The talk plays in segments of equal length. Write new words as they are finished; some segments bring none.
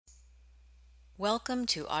Welcome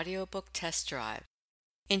to Audiobook Test Drive.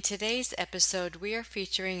 In today's episode, we are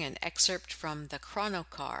featuring an excerpt from The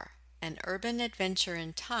Chronocar, an urban adventure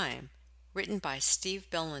in time, written by Steve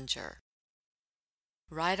Bellinger.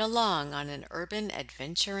 Ride along on an urban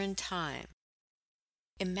adventure in time.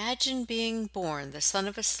 Imagine being born the son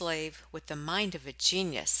of a slave with the mind of a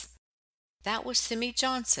genius. That was Simi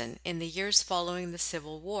Johnson in the years following the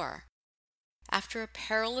Civil War. After a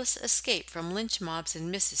perilous escape from lynch mobs in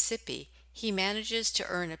Mississippi, he manages to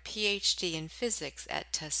earn a PhD in physics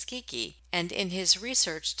at Tuskegee and in his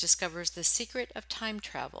research discovers the secret of time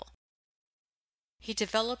travel. He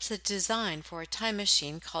develops a design for a time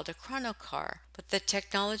machine called a chronocar, but the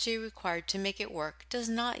technology required to make it work does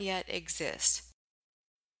not yet exist.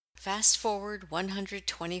 Fast forward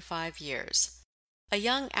 125 years. A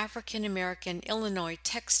young African-American Illinois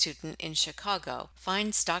tech student in Chicago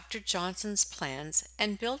finds Dr. Johnson's plans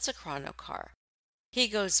and builds a chronocar. He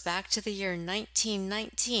goes back to the year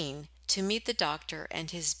 1919 to meet the doctor and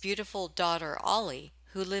his beautiful daughter Ollie,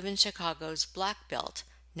 who live in Chicago's Black Belt,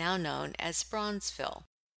 now known as Bronzeville.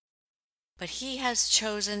 But he has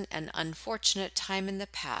chosen an unfortunate time in the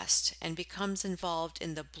past and becomes involved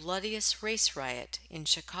in the bloodiest race riot in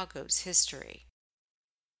Chicago's history.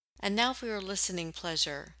 And now for your listening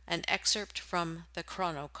pleasure, an excerpt from The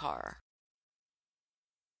Chronocar.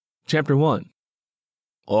 Chapter 1,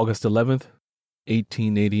 August 11th,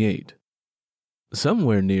 1888.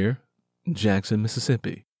 Somewhere near Jackson,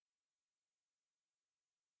 Mississippi.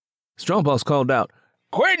 Strawboss called out,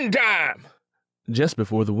 "Quitting time!" just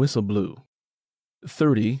before the whistle blew.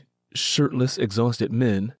 30 shirtless, exhausted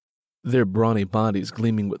men, their brawny bodies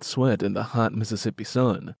gleaming with sweat in the hot Mississippi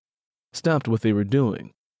sun, stopped what they were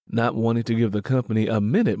doing, not wanting to give the company a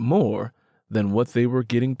minute more than what they were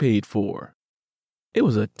getting paid for. It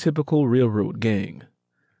was a typical railroad gang.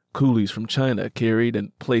 Coolies from China carried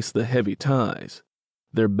and placed the heavy ties,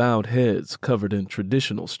 their bowed heads covered in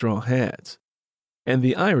traditional straw hats, and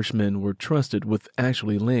the Irishmen were trusted with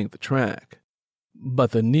actually laying the track.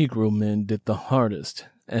 But the Negro men did the hardest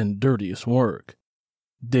and dirtiest work,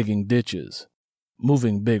 digging ditches,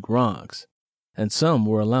 moving big rocks, and some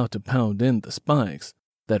were allowed to pound in the spikes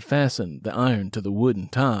that fastened the iron to the wooden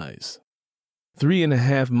ties.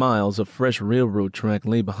 3.5 miles of fresh railroad track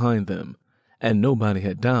lay behind them, and nobody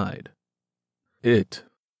had died. It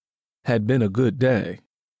had been a good day.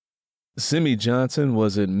 Simi Johnson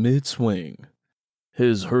was in mid-swing.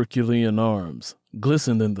 His Herculean arms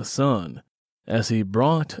glistened in the sun as he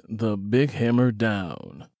brought the big hammer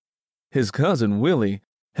down. His cousin Willie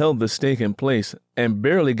held the stake in place and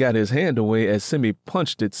barely got his hand away as Simi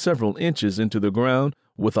punched it several inches into the ground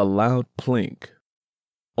with a loud plink.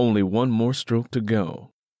 Only one more stroke to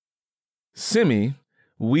go. Simi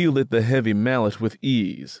wielded the heavy mallet with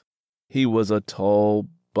ease. He was a tall,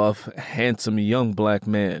 buff, handsome young black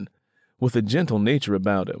man with a gentle nature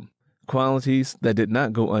about him, qualities that did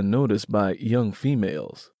not go unnoticed by young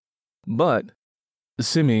females. But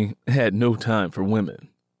Simi had no time for women.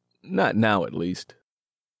 Not now, at least.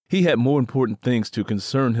 He had more important things to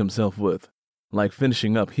concern himself with, like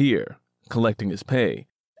finishing up here, collecting his pay,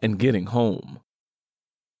 and getting home.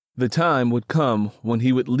 The time would come when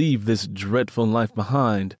he would leave this dreadful life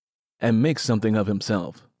behind and make something of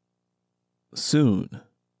himself. Soon.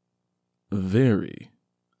 Very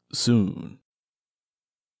soon.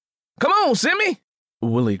 "Come on, Simi,"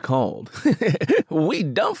 Willie called. "We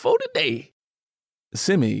done for today."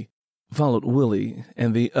 Simi followed Willie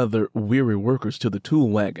and the other weary workers to the tool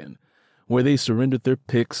wagon, where they surrendered their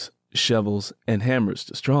picks, shovels, and hammers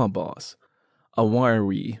to Strawboss, a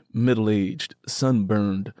wiry, middle-aged,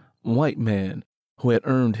 sunburned, white man who had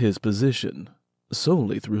earned his position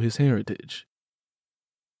solely through his heritage.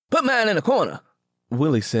 "Put mine in the corner,"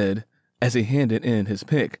 Willie said as he handed in his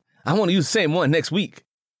pick. "I want to use the same one next week."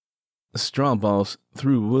 Strawboss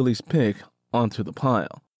threw Willie's pick onto the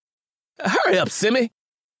pile. "Hurry up, Simi!"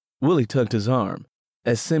 Willie tugged his arm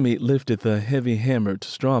as Simi lifted the heavy hammer to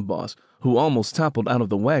Strawboss, who almost toppled out of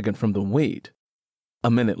the wagon from the weight. A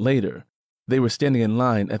minute later, they were standing in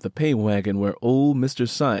line at the pay wagon where old Mr.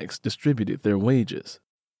 Sykes distributed their wages.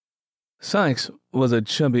 Sykes was a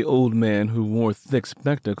chubby old man who wore thick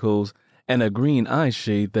spectacles and a green eye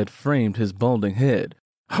shade that framed his balding head.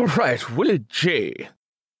 "All right, Willie J."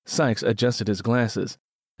 Sykes adjusted his glasses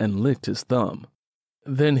and licked his thumb.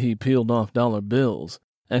 Then he peeled off dollar bills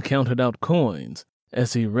and counted out coins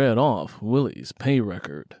as he read off Willie's pay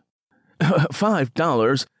record.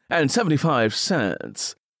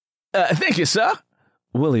 $5.75. Thank you, sir."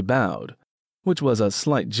 Willie bowed, which was a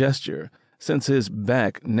slight gesture since his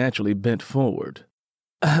back naturally bent forward.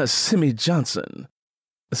 Simi Johnson,"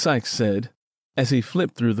 Sykes said as he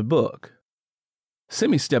flipped through the book.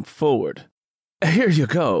 Simmy stepped forward. "Here you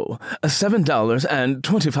go,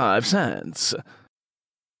 $7.25.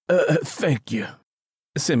 Thank you,"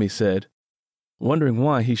 Simmy said, wondering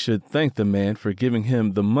why he should thank the man for giving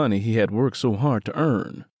him the money he had worked so hard to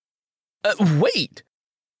earn. Wait!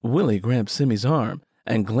 Willie grabbed Simmy's arm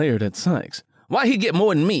and glared at Sykes. "Why he get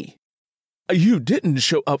more than me?" "You didn't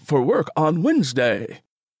show up for work on Wednesday,"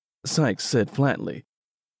 Sykes said flatly,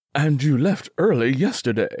 "and you left early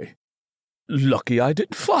yesterday. Lucky I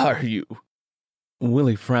didn't fire you."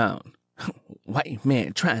 Willie frowned. "White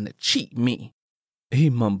man trying to cheat me," he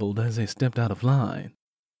mumbled as they stepped out of line.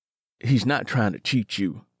 "He's not trying to cheat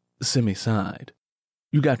you," Simmy sighed.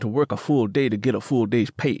 "You got to work a full day to get a full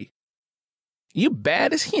day's pay." "You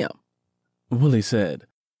bad as him," Willie said,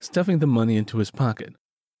 stuffing the money into his pocket.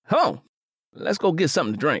 "Come on, let's go get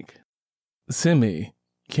something to drink." Simmy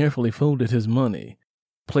carefully folded his money,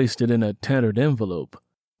 placed it in a tattered envelope,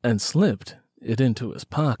 and slipped it into his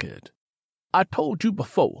pocket. "I told you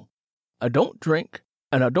before, I don't drink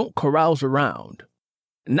and I don't carouse around."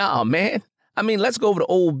 "Nah, man. Let's go over to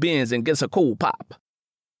Old Ben's and get us a cold pop."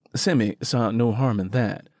 Simmy saw no harm in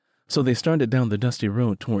that, so they started down the dusty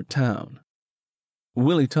road toward town.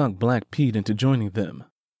 Willie talked Black Pete into joining them.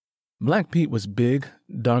 Black Pete was big,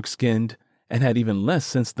 dark-skinned, and had even less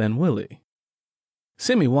sense than Willie.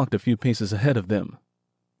 Simmy walked a few paces ahead of them,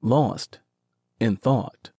 lost in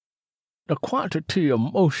thought. "The quantity of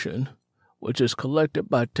motion, which is collected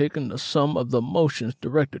by taking the sum of the motions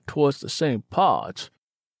directed towards the same parts,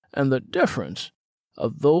 and the difference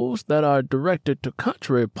of those that are directed to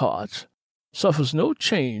contrary parts, suffers no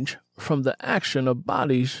change from the action of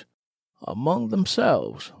bodies among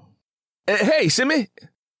themselves." "Hey, Simmy!"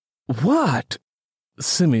 "What?"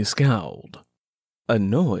 Simmy scowled,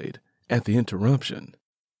 annoyed at the interruption.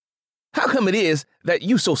 "How come it is that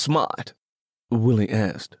you so smart?" Willie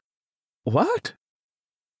asked. "What?"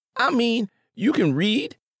 You can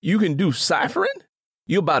read, you can do ciphering.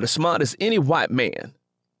 You're about as smart as any white man."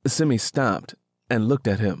 Simmy stopped and looked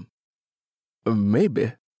at him.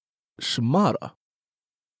 "Maybe smarter."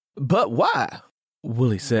 "But why?"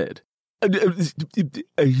 Willie said.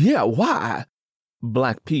 Yeah, why?"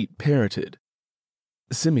 Black Pete parroted.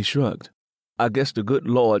 Simmy shrugged. "I guess the good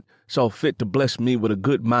Lord saw fit to bless me with a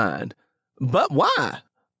good mind." "But why?"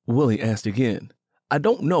 Willie asked again. "I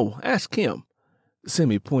don't know. Ask him."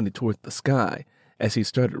 Simmy pointed toward the sky as he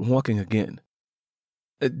started walking again.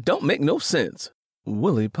 "It don't make no sense."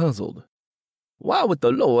 Willie puzzled. "Why would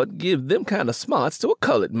the Lord give them kind of smarts to a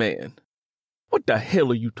colored man?" "What the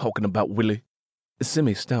hell are you talking about, Willie?"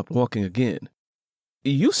 Simmy stopped walking again.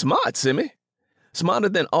 "You smart, Simmy. Smarter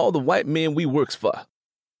than all the white men we works for.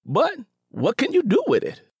 But what can you do with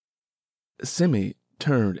it?" Simmy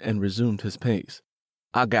turned and resumed his pace.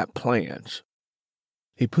 "I got plans."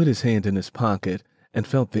 He put his hand in his pocket and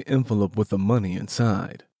felt the envelope with the money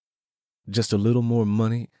inside. Just a little more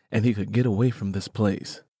money and he could get away from this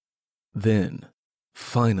place. Then,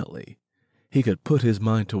 finally, he could put his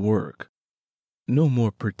mind to work. No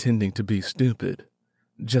more pretending to be stupid,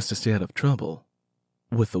 just to stay out of trouble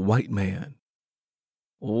with the white man.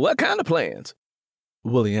 "What kind of plans?"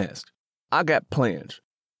 Willie asked. "I got plans.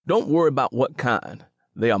 Don't worry about what kind.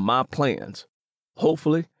 They are my plans.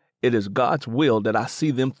 Hopefully, it is God's will that I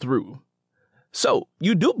see them through." "So,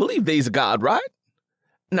 you do believe there's a God, right?"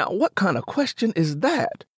 "Now, what kind of question is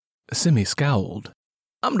that?" Simmy scowled.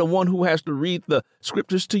 "I'm the one who has to read the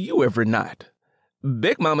scriptures to you every night.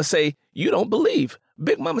 Big Mama say you don't believe.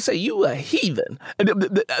 Big Mama say you a heathen."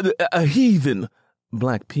 A heathen,"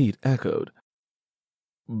 Black Pete echoed.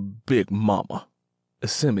 "Big Mama,"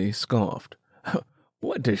 Simmy scoffed.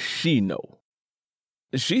 "What does she know?"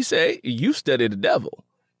 "She say you study the devil,"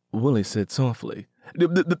 Willie said softly. The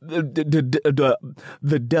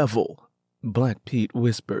devil," Black Pete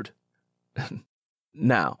whispered.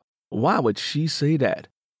 "Now, why would she say that?"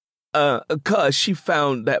 'Cause she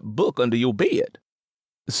found that book under your bed."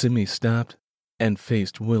 Simmy stopped and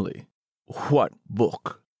faced Willie. "What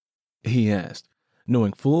book?" he asked,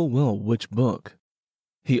 knowing full well which book.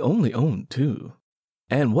 He only owned 2.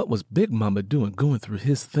 And what was Big Mama doing going through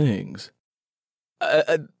his things?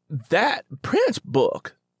 That Prince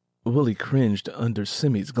book." Willie cringed under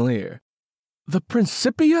Simmy's glare. "The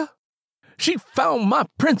Principia? She found my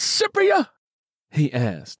Principia?" he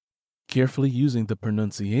asked, carefully using the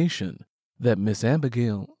pronunciation that Miss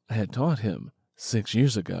Abigail had taught him 6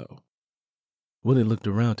 years ago. Willie looked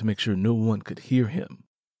around to make sure no one could hear him.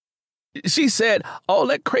 "She said all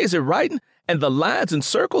that crazy writing and the lines and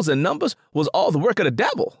circles and numbers was all the work of the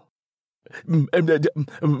devil."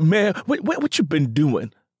 "Man, what you been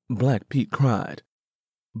doing?" Black Pete cried.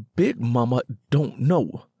 "Big Mama don't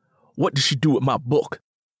know. What did she do with my book?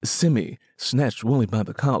 Simmy snatched Willie by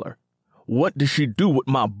the collar. What did she do with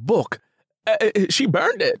my book? She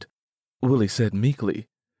burned it, Willie said meekly.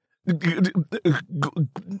 Good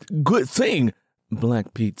thing,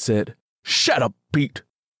 Black Pete said. Shut up, Pete,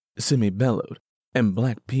 Simmy bellowed, and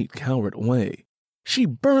Black Pete cowered away. She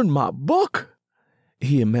burned my book?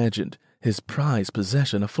 He imagined his prized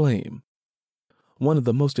possession aflame. One of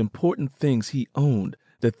the most important things he owned,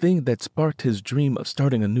 the thing that sparked his dream of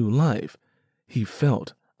starting a new life. He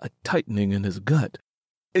felt a tightening in his gut.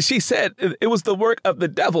 She said it was the work of the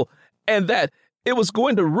devil and that it was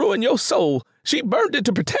going to ruin your soul. She burned it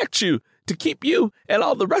to protect you, to keep you and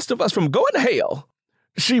all the rest of us from going to hell.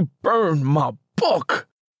 She burned my book,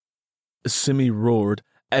 Simmy roared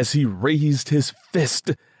as he raised his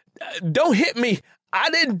fist. Don't hit me.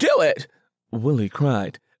 I didn't do it, Willie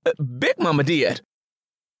cried. Big Mama did.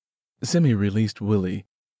 Simmy released Willie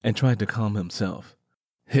and tried to calm himself.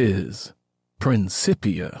 His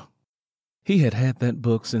Principia. He had had that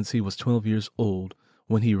book since he was 12 years old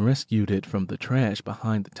when he rescued it from the trash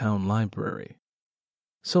behind the town library.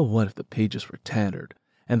 So what if the pages were tattered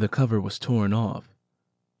and the cover was torn off?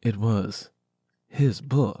 It was his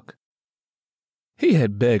book. He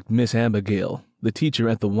had begged Miss Abigail, the teacher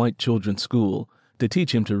at the white children's school, to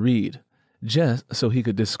teach him to read, just so he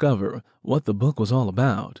could discover what the book was all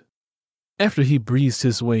about. After he breezed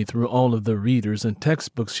his way through all of the readers and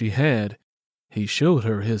textbooks she had, he showed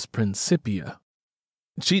her his Principia.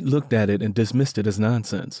 She looked at it and dismissed it as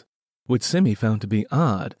nonsense, which Simmy found to be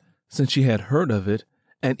odd, since she had heard of it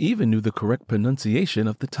and even knew the correct pronunciation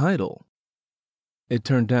of the title. It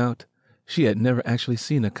turned out she had never actually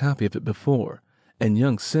seen a copy of it before, and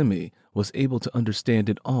young Simmy was able to understand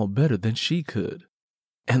it all better than she could.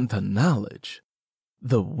 And the knowledge,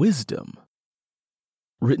 the wisdom.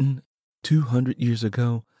 Written 200 years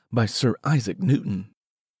ago by Sir Isaac Newton,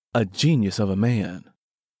 a genius of a man.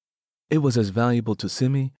 It was as valuable to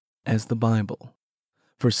Simmy as the Bible.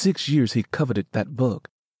 For 6 years he coveted that book,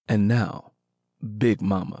 and now Big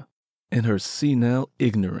Mama, in her senile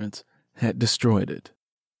ignorance, had destroyed it.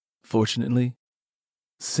 Fortunately,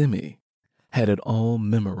 Simmy had it all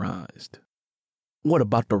memorized. What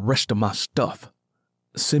about the rest of my stuff?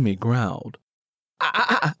 Simmy growled.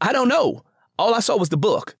 I don't know. All I saw was the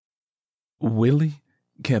book. Willie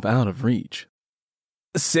kept out of reach.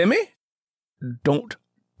 Simmy? Don't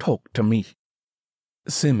talk to me.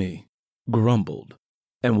 Simmy grumbled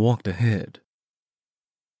and walked ahead.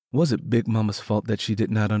 Was it Big Mama's fault that she did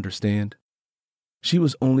not understand? She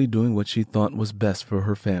was only doing what she thought was best for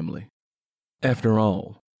her family. After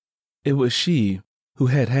all, it was she who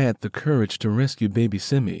had had the courage to rescue baby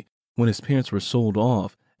Simmy when his parents were sold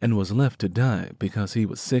off and was left to die because he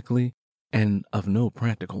was sickly and of no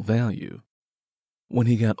practical value. When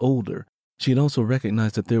he got older, she had also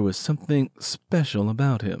recognized that there was something special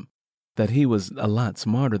about him, that he was a lot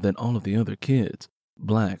smarter than all of the other kids,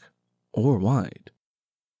 black or white.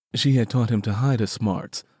 She had taught him to hide his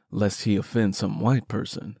smarts, lest he offend some white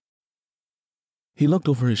person. He looked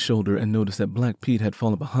over his shoulder and noticed that Black Pete had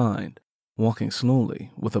fallen behind, walking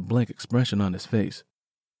slowly with a blank expression on his face.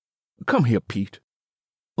 Come here, Pete.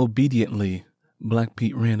 Obediently, Black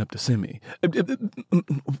Pete ran up to Simmy.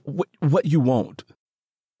 What you want?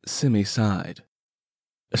 Simmy sighed.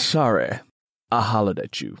 Sorry, I hollered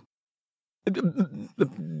at you.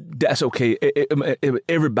 That's okay.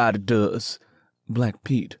 Everybody does. Black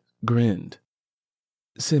Pete grinned.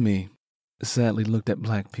 Simmy sadly looked at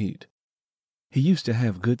Black Pete. He used to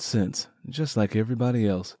have good sense, just like everybody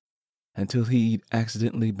else, until he'd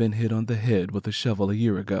accidentally been hit on the head with a shovel a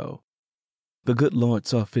year ago. The good Lord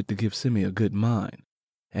saw fit to give Simmy a good mind,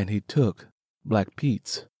 and he took Black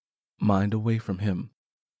Pete's mind away from him.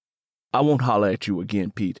 I won't holler at you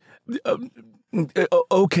again, Pete.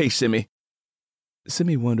 Okay, Simmy.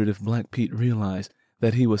 Simmy wondered if Black Pete realized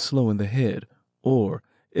that he was slow in the head, or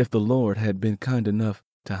if the Lord had been kind enough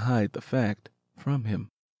to hide the fact from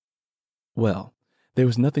him. Well, there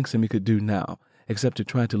was nothing Simmy could do now except to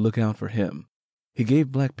try to look out for him. He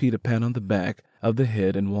gave Black Pete a pat on the back of the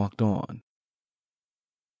head and walked on.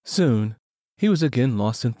 Soon, he was again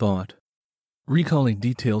lost in thought. Recalling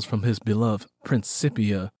details from his beloved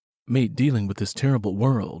Principia made dealing with this terrible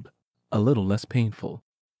world a little less painful.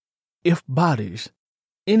 If bodies,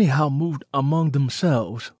 anyhow moved among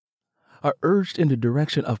themselves, are urged in the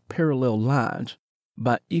direction of parallel lines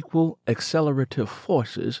by equal accelerative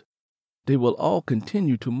forces, they will all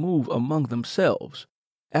continue to move among themselves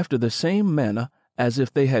after the same manner as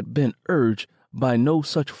if they had been urged by no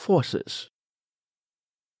such forces.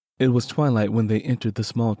 It was twilight when they entered the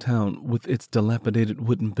small town with its dilapidated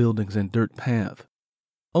wooden buildings and dirt path.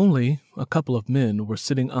 Only a couple of men were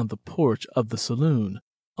sitting on the porch of the saloon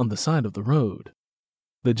on the side of the road.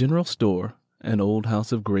 The general store, an old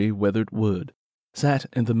house of gray weathered wood, sat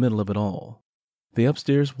in the middle of it all. The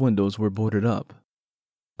upstairs windows were boarded up.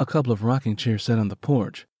 A couple of rocking chairs sat on the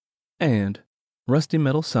porch, and rusty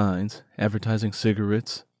metal signs advertising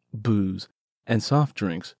cigarettes, booze, and soft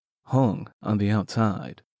drinks hung on the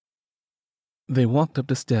outside. They walked up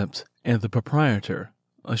the steps, and the proprietor,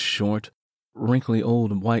 a short, wrinkly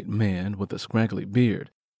old white man with a scraggly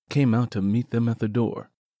beard, came out to meet them at the door.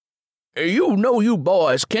 "You know you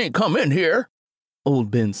boys can't come in here,"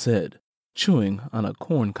 Old Ben said, chewing on a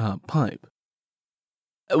corncob pipe.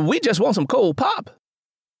 "We just want some cold pop."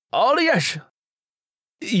 "All yes."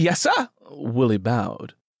 "Yes, sir," Willie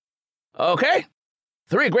bowed. "Okay,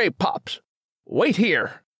 3 grape pops. Wait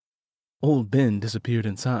here." Old Ben disappeared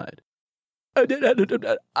inside.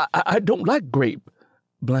 I don't like grape,"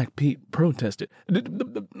 Black Pete protested.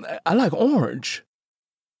 "I like orange."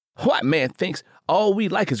 "White man thinks all we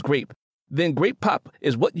like is grape. Then grape pop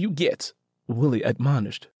is what you get," Willie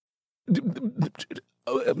admonished.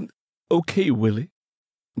 "Okay, Willie,"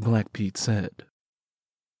 Black Pete said.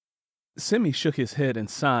 Simmy shook his head and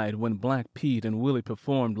sighed when Black Pete and Willie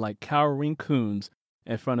performed like cowering coons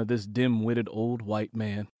in front of this dim-witted old white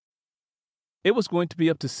man. It was going to be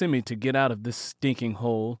up to Simmy to get out of this stinking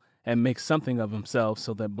hole and make something of himself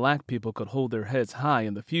so that black people could hold their heads high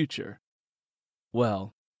in the future.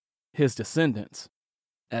 Well, his descendants,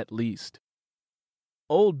 at least.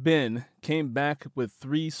 Old Ben came back with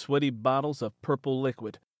 3 sweaty bottles of purple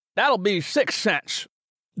liquid. "That'll be 6 cents.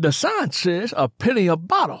 The sign says a penny a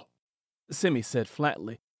bottle," Simmy said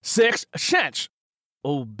flatly. 6 cents,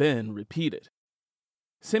 Old Ben repeated.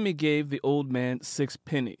 Simmy gave the old man 6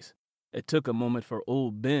 pennies. It took a moment for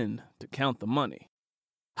Old Ben to count the money.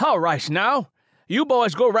 "All right now, you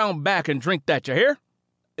boys go round back and drink that, you hear?"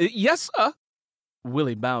 "Yes, sir."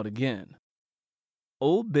 Willie bowed again.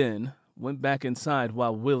 Old Ben went back inside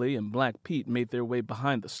while Willie and Black Pete made their way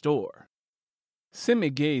behind the store. Simmy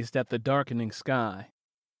gazed at the darkening sky.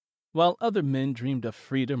 While other men dreamed of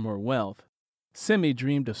freedom or wealth, Simmy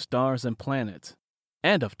dreamed of stars and planets,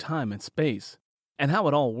 and of time and space, and how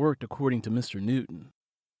it all worked according to Mr. Newton.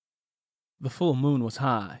 The full moon was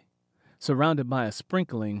high, surrounded by a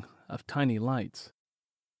sprinkling of tiny lights.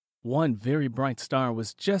 One very bright star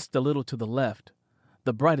was just a little to the left,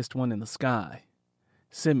 the brightest one in the sky.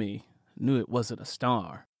 Simmy knew it wasn't a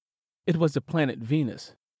star. It was the planet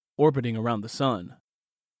Venus, orbiting around the sun,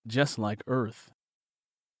 just like Earth.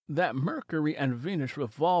 "That Mercury and Venus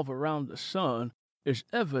revolve around the sun is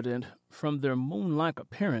evident from their moon-like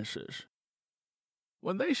appearances.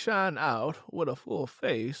 When they shine out with a full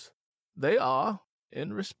face, they are,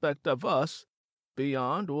 in respect of us,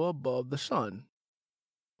 beyond or above the sun.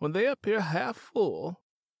 When they appear half full,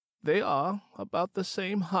 they are about the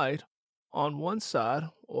same height on one side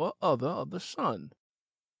or other of the sun.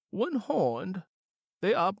 When horned,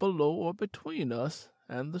 they are below or between us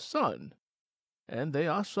and the sun, and they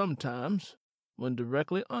are sometimes, when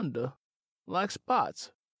directly under, like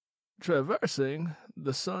spots, traversing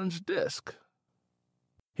the sun's disk."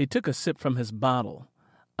 He took a sip from his bottle.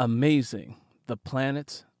 Amazing, the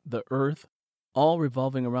planets, the Earth, all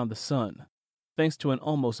revolving around the sun, thanks to an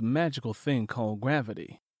almost magical thing called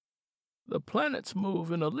gravity. "The planets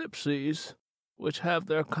move in ellipses, which have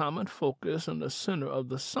their common focus in the center of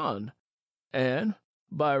the sun, and,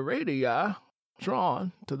 by radii,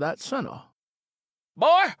 drawn to that center."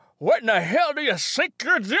 "Boy, what in the hell do you think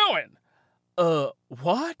you're doing?"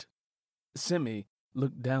 What?" Simmy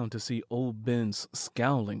looked down to see Old Ben's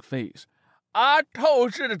scowling face. "I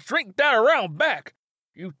told you to drink that around back.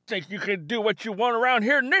 You think you can do what you want around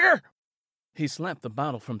here, nigger?" He slapped the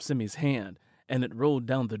bottle from Simmy's hand, and it rolled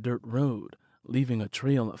down the dirt road, leaving a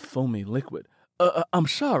trail of foamy liquid. I'm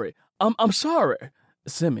sorry. I'm sorry."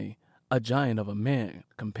 Simmy, a giant of a man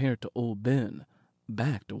compared to Old Ben,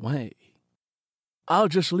 backed away. "I'll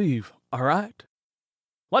just leave, all right?"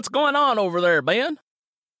 "What's going on over there, Ben?"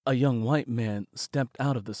 A young white man stepped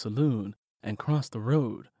out of the saloon and crossed the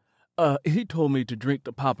road. He told me to drink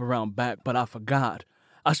the pop around back, but I forgot.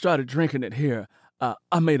 I started drinking it here.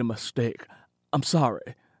 I made a mistake. I'm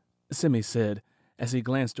sorry," Simmy said as he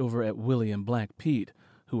glanced over at Willie and Black Pete,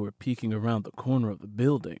 who were peeking around the corner of the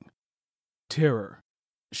building. Terror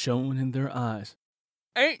shone in their eyes.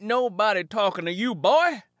 "Ain't nobody talking to you,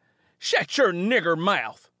 boy. Shut your nigger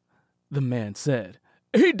mouth," the man said.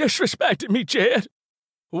 "He disrespected me, Jed.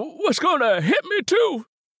 What's gonna hit me, too?"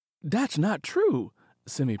 "That's not true,"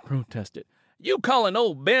 Simmy protested. "You calling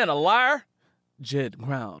old Ben a liar?" Jed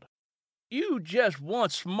growled. "You just one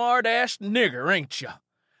smart-ass nigger, ain't you?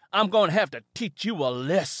 I'm going to have to teach you a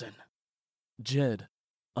lesson. Jed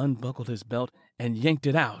unbuckled his belt and yanked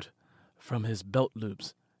it out from his belt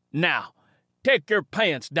loops. Now, take your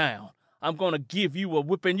pants down. I'm going to give you a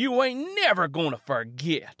whipping you ain't never going to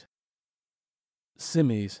forget.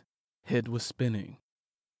 Simmy's head was spinning.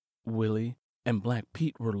 Willie and Black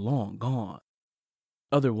Pete were long gone.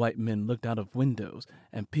 Other white men looked out of windows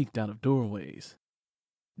and peeked out of doorways.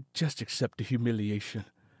 Just accept the humiliation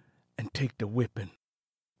and take the whipping,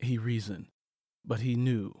 he reasoned, but he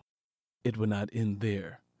knew it would not end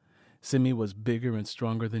there. Simmy was bigger and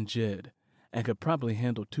stronger than Jed, and could probably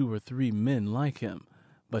handle 2 or 3 men like him,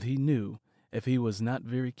 but he knew if he was not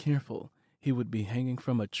very careful, he would be hanging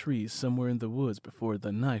from a tree somewhere in the woods before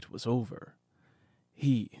the night was over.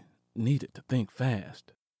 He needed to think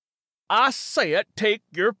fast. I said take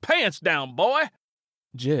your pants down, boy.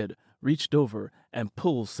 Jed reached over and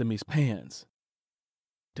pulled Simmy's pants.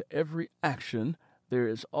 To every action, there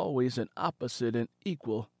is always an opposite and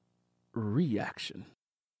equal reaction.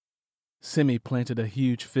 Simmy planted a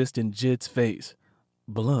huge fist in Jed's face.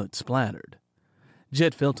 Blood splattered.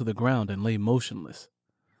 Jed fell to the ground and lay motionless.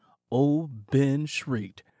 Old Ben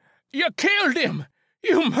shrieked, You killed him!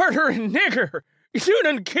 You murdering nigger! You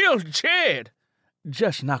done killed Jed!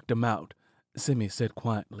 Just knocked him out, Simmy said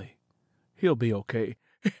quietly. He'll be okay.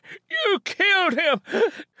 You killed him!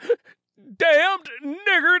 Damned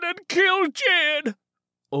nigger that killed Jed!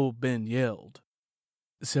 Old Ben yelled.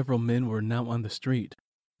 Several men were now on the street,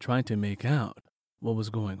 trying to make out what was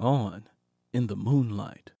going on in the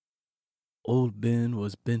moonlight. Old Ben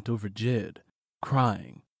was bent over Jed,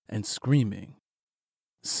 crying and screaming.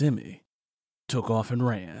 Simmy took off and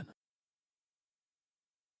ran.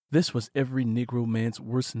 This was every Negro man's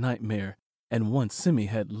worst nightmare, and one Simmy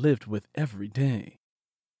had lived with every day.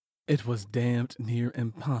 It was damned near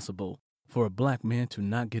impossible for a black man to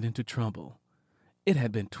not get into trouble. It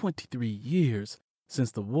had been 23 years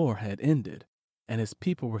since the war had ended, and his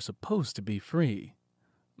people were supposed to be free.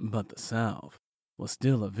 But the South was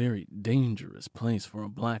still a very dangerous place for a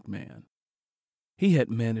black man. He had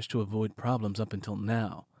managed to avoid problems up until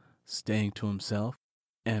now, staying to himself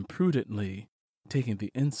and prudently taking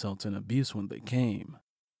the insults and abuse when they came.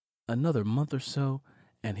 Another month or so,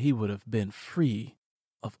 and he would have been free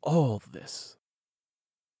of all this.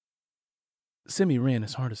 Simmy ran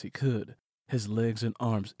as hard as he could, his legs and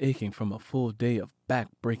arms aching from a full day of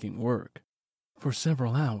back-breaking work. For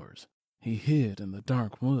several hours, he hid in the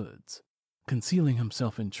dark woods, concealing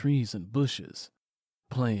himself in trees and bushes,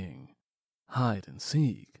 playing hide and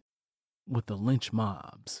seek with the lynch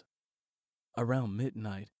mobs. Around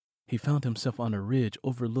midnight, he found himself on a ridge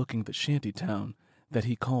overlooking the shanty town that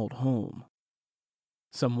he called home.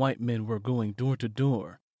 Some white men were going door to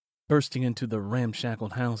door, bursting into the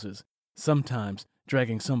ramshackle houses, sometimes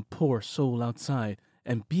dragging some poor soul outside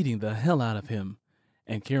and beating the hell out of him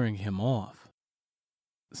and carrying him off.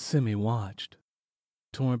 Simmy watched,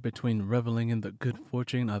 torn between reveling in the good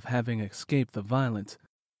fortune of having escaped the violence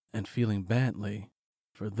and feeling badly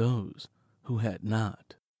for those who had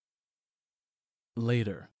not.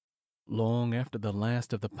 Later, long after the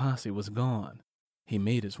last of the posse was gone, he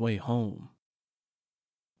made his way home.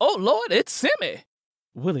 Oh, Lord, it's Simmy!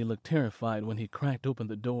 Willie looked terrified when he cracked open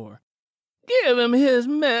the door. Give him his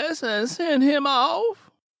mess and send him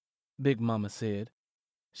off, Big Mama said.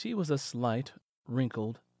 She was a slight,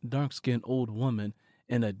 wrinkled, dark-skinned old woman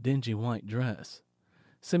in a dingy white dress.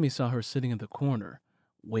 Simmy saw her sitting in the corner,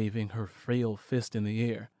 waving her frail fist in the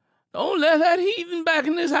air. Don't let that heathen back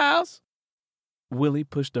in this house. Willie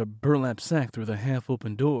pushed a burlap sack through the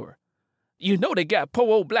half-open door. You know they got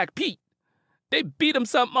poor old Black Pete. They beat him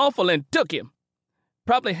something awful and took him.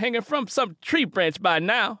 Probably hanging from some tree branch by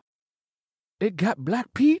now. They got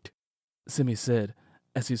Black Pete? Simmy said,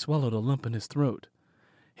 as he swallowed a lump in his throat.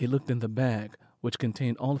 He looked in the bag, which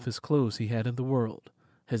contained all of his clothes he had in the world,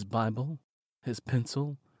 his Bible, his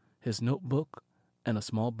pencil, his notebook, and a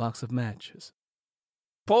small box of matches.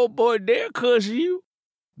 Poor boy there cuss you,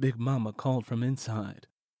 Big Mama called from inside.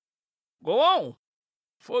 Go on,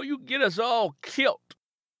 before you get us all killed.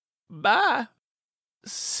 Bye,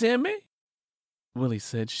 Simmy, Willie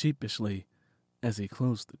said sheepishly as he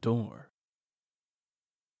closed the door.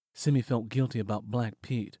 Simmy felt guilty about Black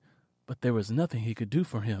Pete, but there was nothing he could do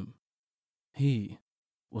for him. He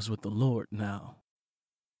was with the Lord now.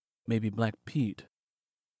 Maybe Black Pete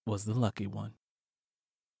was the lucky one.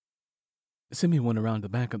 Simmy went around the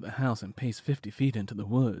back of the house and paced 50 feet into the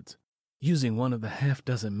woods. Using one of the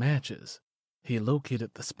half-dozen matches, he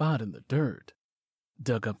located the spot in the dirt,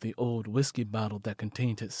 dug up the old whiskey bottle that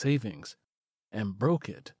contained his savings, and broke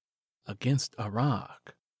it against a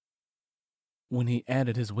rock. When he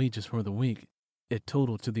added his wages for the week, It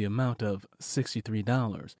totaled to the amount of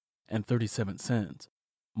 $63.37,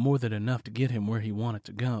 more than enough to get him where he wanted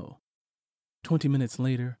to go. 20 minutes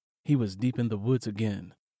later, he was deep in the woods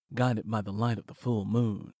again, guided by the light of the full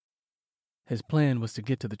moon. His plan was to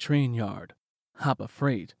get to the train yard, hop a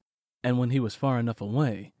freight, and when he was far enough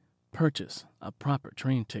away, purchase a proper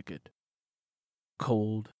train ticket.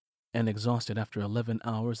 Cold and exhausted after 11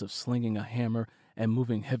 hours of slinging a hammer and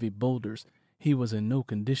moving heavy boulders, he was in no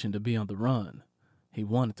condition to be on the run. He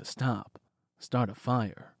wanted to stop, start a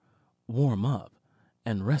fire, warm up,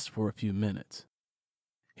 and rest for a few minutes.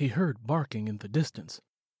 He heard barking in the distance.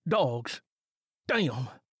 Dogs! Damn!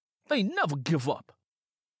 They never give up!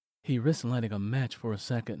 He risked lighting a match for a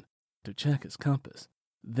second to check his compass,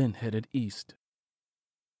 then headed east.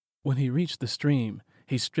 When he reached the stream,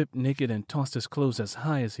 he stripped naked and tossed his clothes as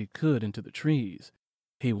high as he could into the trees.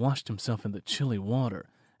 He washed himself in the chilly water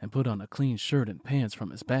and put on a clean shirt and pants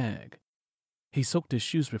from his bag. He soaked his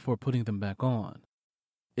shoes before putting them back on.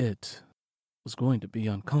 It was going to be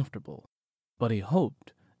uncomfortable, but he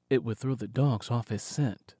hoped it would throw the dogs off his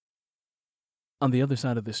scent. On the other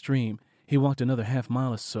side of the stream, he walked another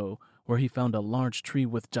half-mile or so, where he found a large tree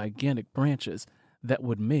with gigantic branches that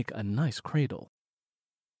would make a nice cradle.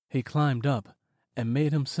 He climbed up and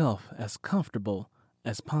made himself as comfortable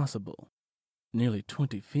as possible, nearly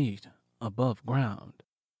 20 feet above ground.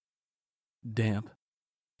 Damp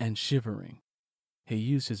and shivering, he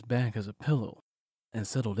used his bag as a pillow and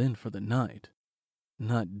settled in for the night,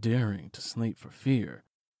 not daring to sleep for fear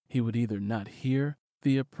he would either not hear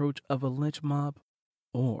the approach of a lynch mob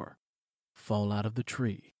or fall out of the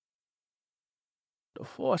tree. The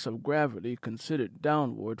force of gravity considered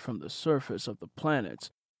downward from the surface of the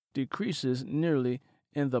planets decreases nearly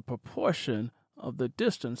in the proportion of the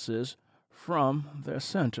distances from their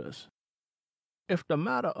centers. If the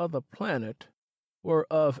matter of the planet were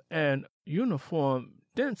of an uniform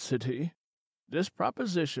density, this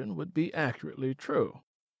proposition would be accurately true.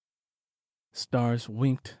 Stars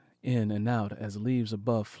winked in and out as leaves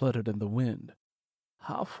above fluttered in the wind.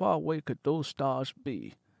 How far away could those stars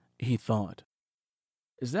be? He thought.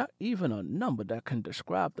 Is there even a number that can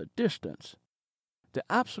describe the distance? The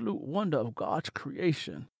absolute wonder of God's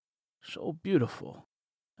creation, so beautiful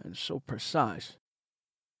and so precise.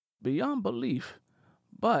 Beyond belief,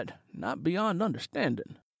 but not beyond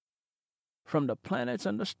understanding. From the planets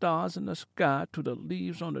and the stars in the sky to the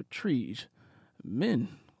leaves on the trees,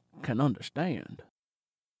 men can understand.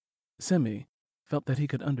 Simi felt that he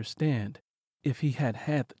could understand if he had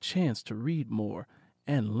had the chance to read more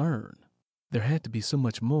and learn. There had to be so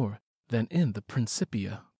much more than in the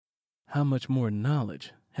Principia. How much more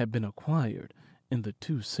knowledge had been acquired in the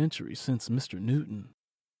 2 centuries since Mr. Newton?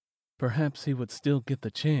 Perhaps he would still get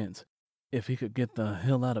the chance if he could get the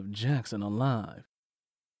hell out of Jackson alive.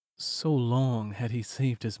 So long had he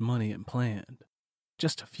saved his money and planned.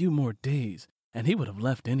 Just a few more days, and he would have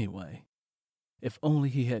left anyway. If only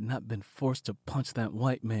he had not been forced to punch that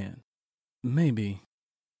white man. Maybe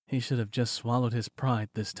he should have just swallowed his pride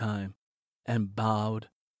this time and bowed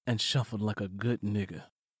and shuffled like a good nigger.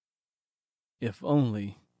 If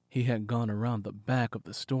only he had gone around the back of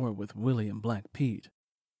the store with Willie and Black Pete.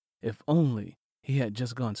 If only he had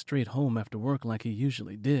just gone straight home after work like he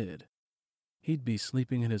usually did. He'd be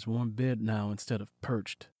sleeping in his warm bed now instead of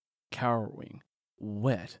perched, cowering,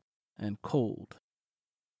 wet, and cold,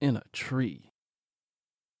 in a tree.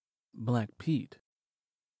 Black Pete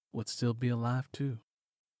would still be alive too.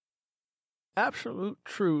 Absolute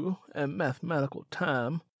true and mathematical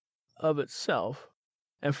time of itself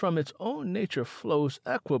and from its own nature flows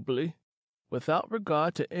equably without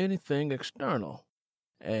regard to anything external,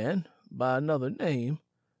 and, by another name,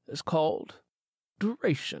 is called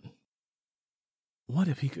duration. What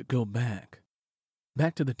if he could go back?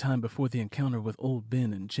 Back to the time before the encounter with old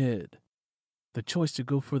Ben and Jed. The choice to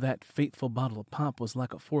go for that fateful bottle of pop was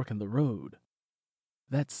like a fork in the road.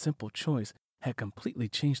 That simple choice had completely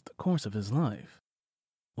changed the course of his life.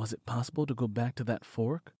 Was it possible to go back to that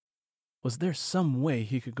fork? Was there some way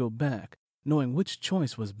he could go back, knowing which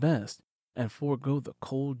choice was best, and forego the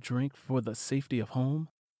cold drink for the safety of home?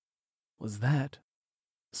 Was that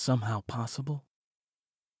somehow possible?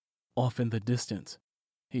 Off in the distance,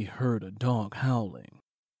 he heard a dog howling.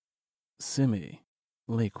 Simi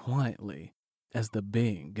lay quietly as the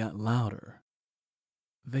baying got louder.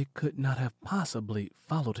 They could not have possibly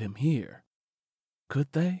followed him here.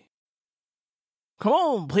 Could they? Come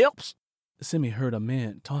on, Pips! Simi heard a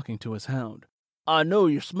man talking to his hound. I know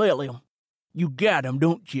you smell him. You got him,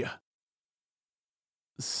 don't you?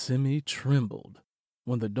 Simi trembled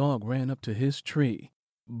when the dog ran up to his tree,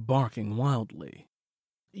 barking wildly.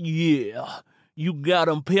 Yeah, you got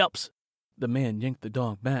him, Pips. The man yanked the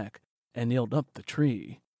dog back and yelled up the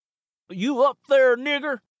tree. "You up there,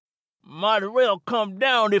 nigger? Might as well come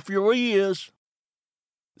down if you is."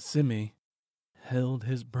 Simmy held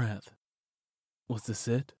his breath. Was this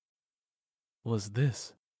it? Was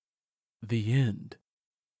this the end?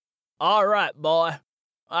 "All right, boy.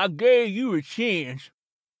 I gave you a chance.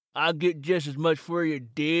 I get just as much for you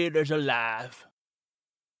dead as alive."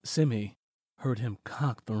 Simmy heard him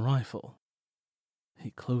cock the rifle. He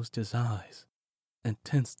closed his eyes and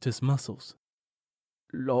tensed his muscles.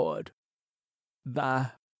 "Lord,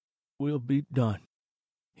 thy will be done,"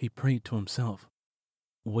 he prayed to himself,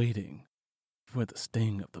 waiting for the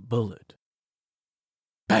sting of the bullet.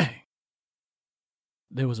 Bang!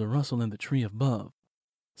 There was a rustle in the tree above.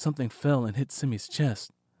 Something fell and hit Simmy's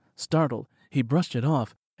chest. Startled, he brushed it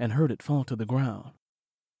off and heard it fall to the ground.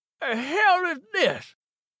 "The hell is this?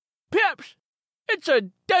 Peps, it's a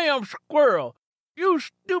damn squirrel, you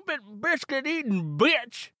stupid biscuit-eating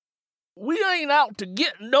bitch! We ain't out to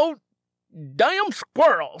get no damn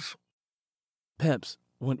squirrels!" Peps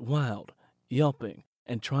went wild, yelping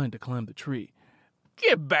and trying to climb the tree.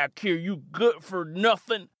 "Get back here, you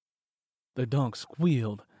good-for-nothing!" The dog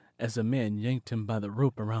squealed as the man yanked him by the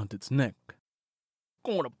rope around its neck.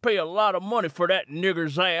 "Gonna pay a lot of money for that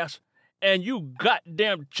nigger's ass, and you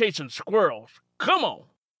goddamn chasing squirrels. Come on!"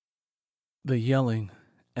 The yelling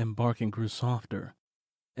and barking grew softer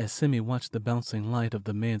as Simmy watched the bouncing light of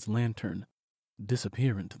the man's lantern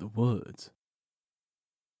disappear into the woods.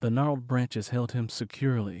 The gnarled branches held him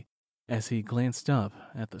securely as he glanced up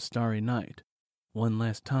at the starry night one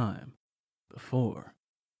last time before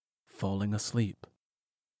falling asleep.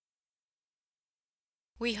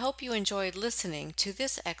 We hope you enjoyed listening to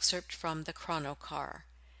this excerpt from the Chrono Car.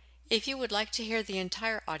 If you would like to hear the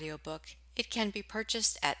entire audiobook, it can be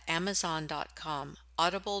purchased at Amazon.com,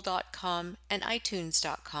 Audible.com, and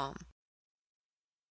iTunes.com.